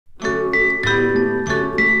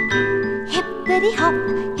Hippity hop,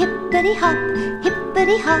 hippity hop,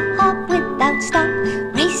 hippity hop without stop,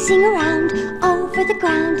 racing around over the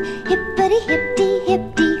ground, hippity hippity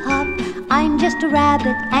hippity hop. I'm just a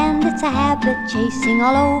rabbit and it's a habit, chasing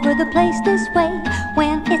all over the place this way.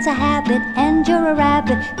 When it's a habit and you're a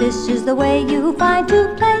rabbit, this is the way you find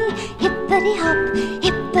to play. Hippity hop,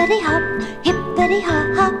 hippity hop, hippity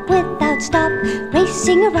hop without stop,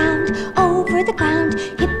 racing around over the ground,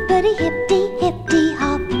 hippity hippity hippity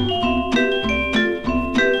hop.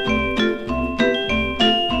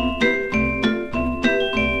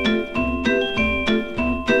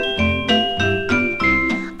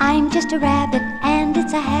 I'm just a rabbit and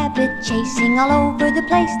it's a habit, chasing all over the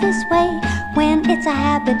place this way. When it's a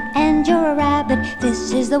habit and you're a rabbit,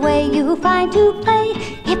 this is the way you find to play.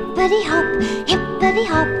 Hippity hop, hippity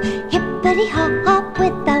hop, hippity hop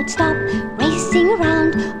without stop, racing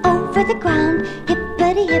around over the ground,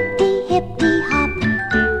 hippity hippity hippity hop.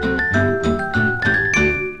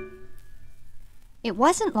 It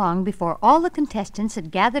wasn't long before all the contestants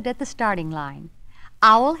had gathered at the starting line.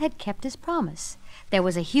 Owl had kept his promise. There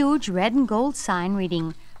was a huge red and gold sign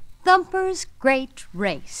reading, Thumper's Great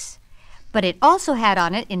Race. But it also had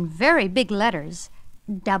on it in very big letters,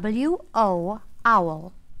 W.O.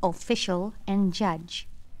 Owl, Official and Judge.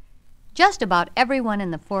 Just about everyone in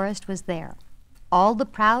the forest was there. All the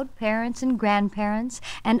proud parents and grandparents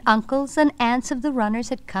and uncles and aunts of the runners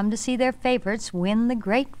had come to see their favorites win the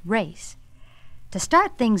great race. To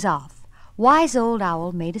start things off, Wise Old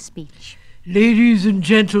Owl made a speech. Ladies and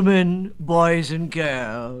gentlemen, boys and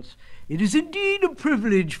girls, it is indeed a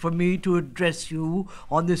privilege for me to address you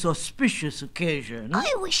on this auspicious occasion.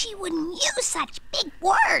 I wish he wouldn't use such big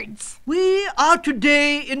words. We are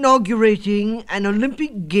today inaugurating an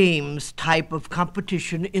Olympic Games type of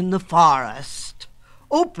competition in the forest,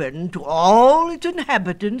 open to all its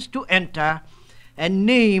inhabitants to enter, and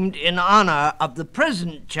named in honor of the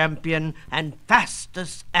present champion and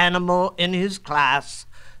fastest animal in his class,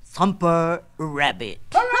 Thumper Rabbit.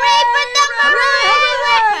 Hooray for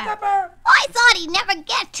Thumper! I thought he'd never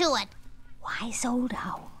get to it. Wise Old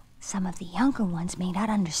Owl, some of the younger ones may not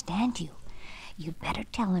understand you. You'd better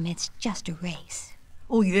tell them it's just a race.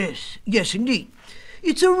 Oh, yes, yes, indeed.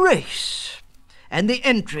 It's a race. And the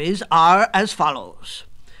entries are as follows.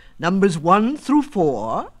 Numbers 1 through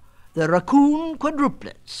 4, the raccoon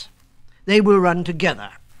quadruplets. They will run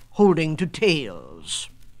together, holding to tails.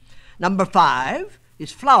 Number 5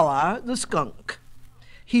 is Flower the skunk.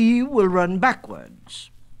 He will run backwards.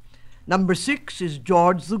 Number 6 is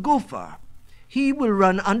George the gopher. He will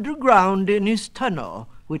run underground in his tunnel,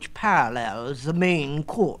 which parallels the main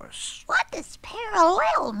course. What does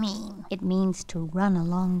parallel mean? It means to run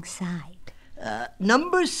alongside.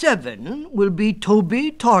 Number 7 will be Toby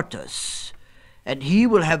Tortoise, and he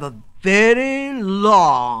will have a very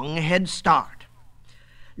long head start.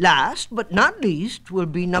 Last but not least will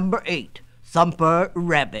be number 8, Thumper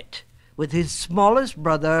Rabbit, with his smallest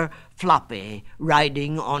brother, Floppy,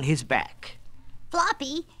 riding on his back.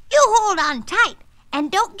 Floppy, you hold on tight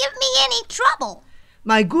and don't give me any trouble.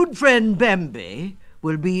 My good friend Bambi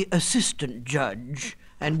will be assistant judge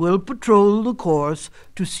and will patrol the course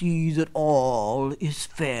to see that all is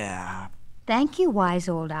fair. Thank you, Wise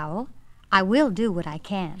Old Owl. I will do what I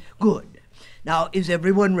can. Good. Now, is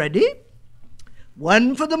everyone ready?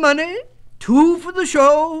 1 for the money, 2 for the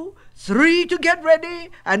show, 3 to get ready,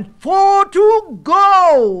 and 4 to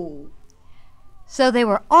go! So they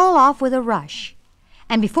were all off with a rush.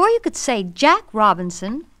 And before you could say Jack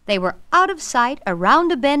Robinson, they were out of sight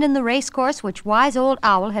around a bend in the racecourse which Wise Old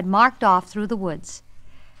Owl had marked off through the woods.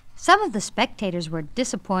 Some of the spectators were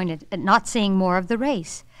disappointed at not seeing more of the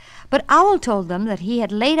race, but Owl told them that he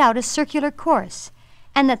had laid out a circular course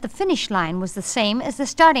and that the finish line was the same as the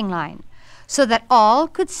starting line, so that all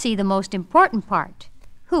could see the most important part,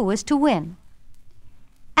 who was to win.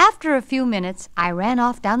 After a few minutes, I ran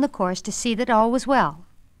off down the course to see that all was well.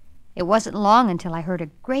 It wasn't long until I heard a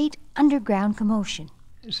great underground commotion.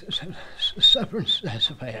 Suppress.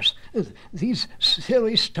 These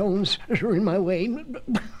silly stones are in my way.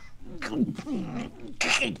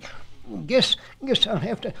 Guess I'll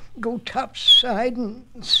have to go topside and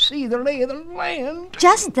see the lay of the land.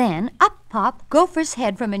 Just then, up popped Gopher's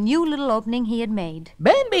head from a new little opening he had made.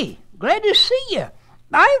 Bambi, glad to see you.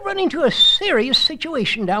 I've run into a serious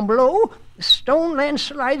situation down below. The stone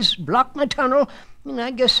landslides blocked my tunnel, and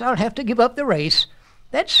I guess I'll have to give up the race.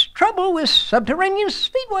 That's trouble with subterranean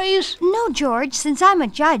speedways. No, George, since I'm a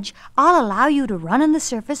judge, I'll allow you to run on the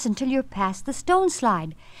surface until you're past the stone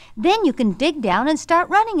slide. Then you can dig down and start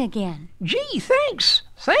running again. Gee, thanks.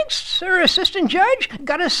 Thanks, Sir Assistant Judge.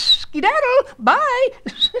 Gotta skedaddle. Bye.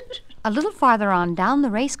 A little farther on down the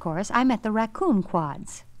race course, I met the raccoon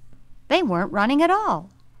quads. They weren't running at all.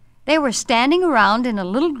 They were standing around in a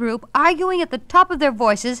little group, arguing at the top of their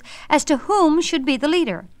voices as to whom should be the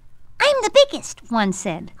leader. I'm the biggest, one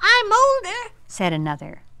said. I'm older, said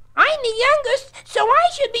another. I'm the youngest, so I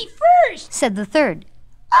should be first, said the third.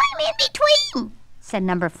 I'm in between, said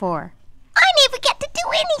number 4. I never get to do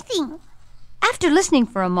anything. After listening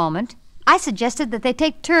for a moment, I suggested that they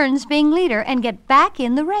take turns being leader and get back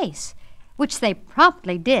in the race, which they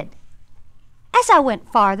promptly did. As I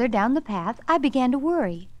went farther down the path, I began to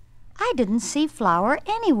worry. I didn't see Flower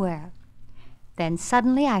anywhere. Then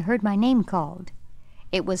suddenly I heard my name called.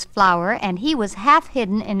 It was Flower, and he was half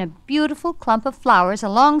hidden in a beautiful clump of flowers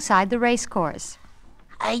alongside the race course.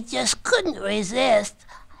 I just couldn't resist.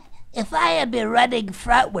 If I had been running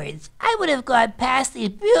frontwards, I would have gone past these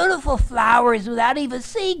beautiful flowers without even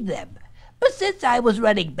seeing them. But since I was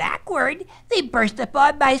running backward, they burst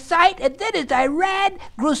upon my sight, and then as I ran,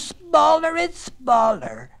 grew smaller and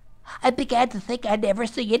smaller. I began to think I'd never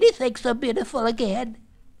see anything so beautiful again.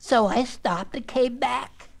 So I stopped and came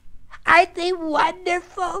back. Aren't they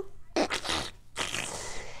wonderful? And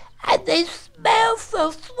they smell so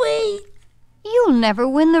sweet. You'll never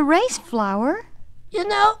win the race, Flower. You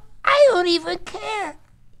know, I don't even care.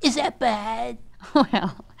 Is that bad?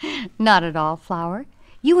 Well, not at all, Flower.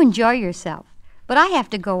 You enjoy yourself, but I have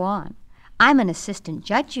to go on. I'm an assistant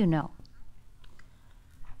judge, you know.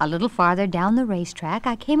 A little farther down the racetrack,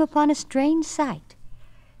 I came upon a strange sight.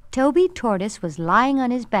 Toby Tortoise was lying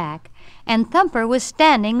on his back, and Thumper was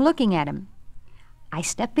standing looking at him. I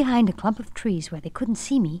stepped behind a clump of trees where they couldn't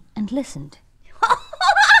see me and listened.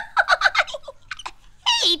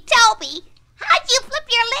 Hey, Toby, how'd you flip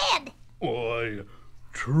your lid? I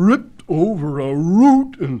tripped over a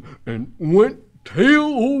root and went tail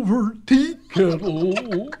over tea kettle.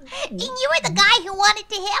 And you were the guy who wanted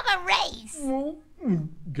to have a race. Well,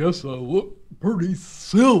 guess I look pretty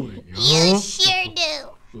silly, You huh? sure do.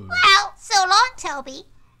 Well, so long, Toby.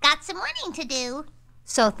 Got some winning to do.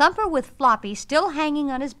 So Thumper, with Floppy still hanging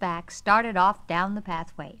on his back, started off down the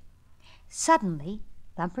pathway. Suddenly,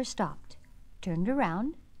 Thumper stopped, turned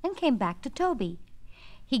around, and came back to Toby.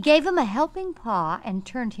 He gave him a helping paw and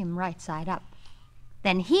turned him right side up.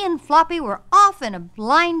 Then he and Floppy were off in a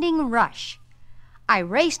blinding rush. I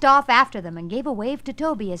raced off after them and gave a wave to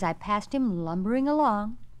Toby as I passed him lumbering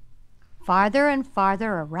along. Farther and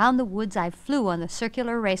farther around the woods I flew on the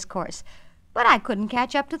circular race course, but I couldn't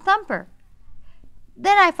catch up to Thumper.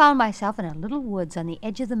 Then I found myself in a little woods on the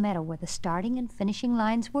edge of the meadow where the starting and finishing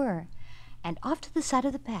lines were, and off to the side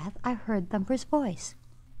of the path I heard Thumper's voice.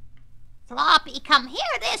 Floppy, come here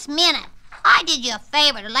this minute. I did you a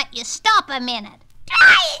favor to let you stop a minute.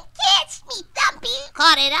 Try and catch me, Thumpy.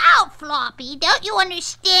 Cut it out, Floppy. Don't you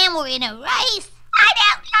understand we're in a race? I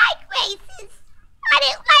don't like races. I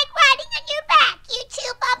don't like riding on your back, you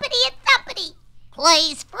two bumpity and thumpity.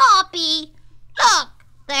 Please, Floppy. Look,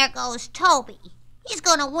 there goes Toby. He's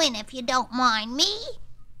gonna win if you don't mind me.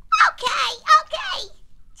 Okay.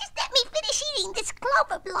 Just let me finish eating this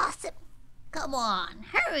clover blossom. Come on,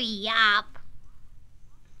 hurry up.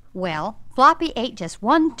 Well, Floppy ate just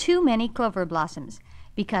one too many clover blossoms,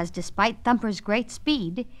 because despite Thumper's great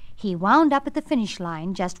speed, he wound up at the finish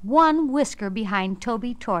line just one whisker behind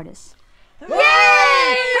Toby Tortoise. Yay!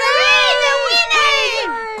 Hooray, the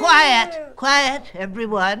winner! Quiet,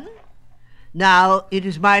 everyone. Now it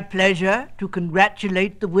is my pleasure to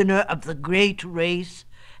congratulate the winner of the great race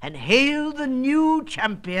and hail the new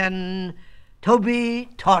champion, Toby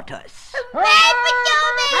Tortoise.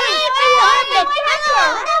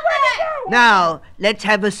 Now, let's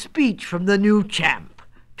have a speech from the new champ.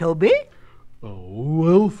 Toby?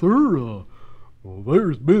 Well, sir,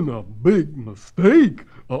 there's been a big mistake.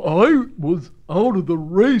 I was out of the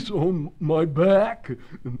race on my back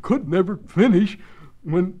and could never finish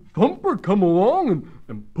when Thumper come along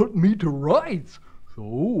and put me to rights.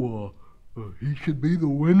 So, he should be the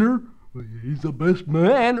winner. He's the best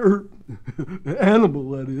man, or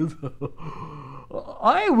animal, that is.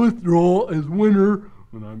 I withdraw as winner,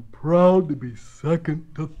 and I'm proud to be second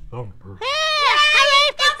to Thumper.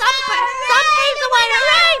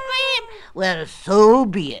 Well, so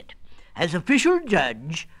be it. As official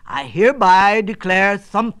judge, I hereby declare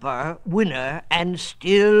Thumper winner and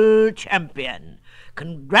still champion.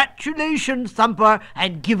 Congratulations, Thumper,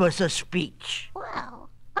 and give us a speech. Well,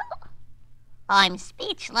 I'm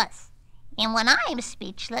speechless. And when I'm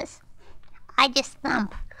speechless, I just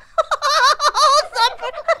thump.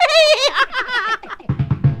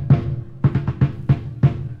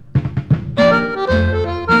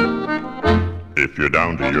 If you're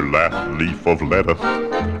down to your last leaf of lettuce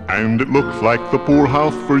and it looks like the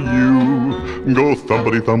poorhouse for you. Go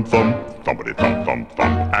thumpity thump thump, thumpity thump thump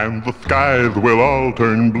thump, and the skies will all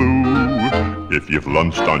turn blue. If you've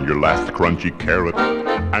lunched on your last crunchy carrot,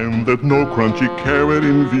 and there's no crunchy carrot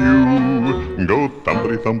in view, go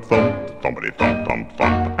thumpity thump thump, thumpity thump thump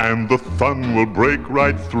thump, and the sun will break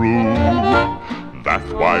right through.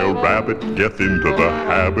 That's why a rabbit gets into the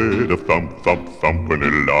habit of thump thump thumping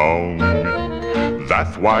along.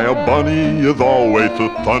 That's why a bunny is always so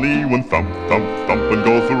funny when thump thump thumping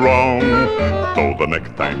goes wrong. So the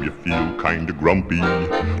next time you feel kinda grumpy,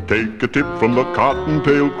 take a tip from the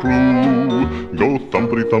cottontail crew. Go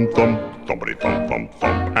thumpity thump thump, thumpity thump thump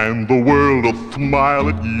thump, and the world will smile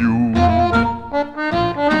at you.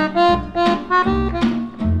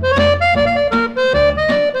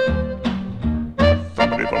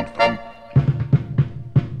 Thumpity thump thump.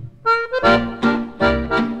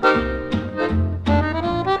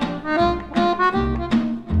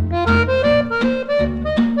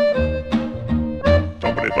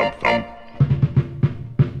 Thumpity thump thump.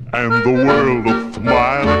 And the world will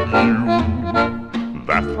smile at you.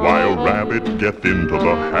 That's why a rabbit gets into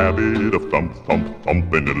the habit of thump thump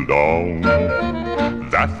thumping along.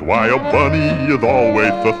 That's why a bunny is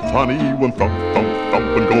always so funny when thump thump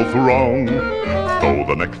thumping goes wrong. So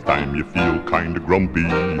the next time you feel kinda grumpy,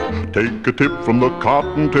 take a tip from the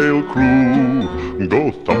cottontail crew.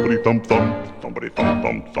 Go thumpity thump thump, thumpity thump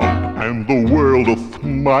thump thump, and the world will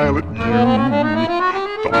smile at you.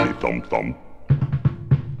 Thumpity thump thump,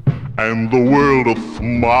 and the world will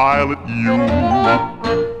smile at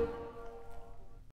you.